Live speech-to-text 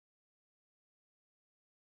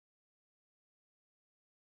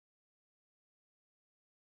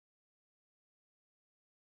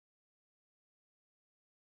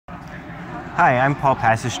Hi, I'm Paul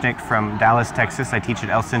Pasichnyk from Dallas, Texas. I teach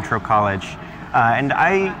at Centro College.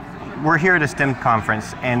 We're here at a STEM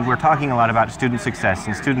conference, and we're talking a lot about student success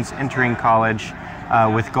and students entering college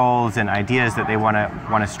with goals and ideas that they want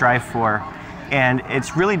to strive for. And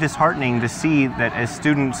it's really disheartening to see that as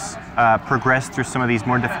students progress through some of these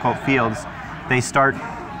more difficult fields, they start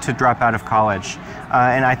to drop out of college.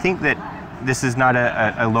 And I think that this is not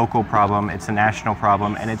a local problem, it's a national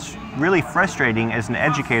problem, and it's really frustrating as an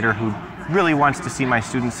educator who really wants to see my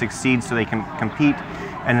students succeed so they can compete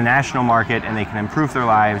in a national market and they can improve their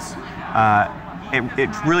lives.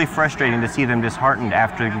 It's really frustrating to see them disheartened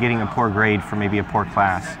after getting a poor grade for maybe a poor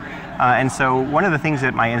class. And so one of the things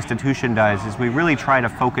that my institution does is we really try to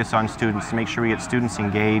focus on students to make sure we get students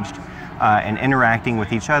engaged and interacting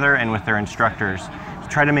with each other and with their instructors. To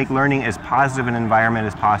try to make learning as positive an environment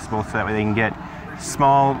as possible so that way they can get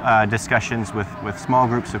small discussions with small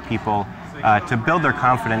groups of people to build their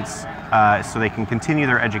confidence so they can continue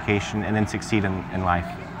their education and then succeed in life.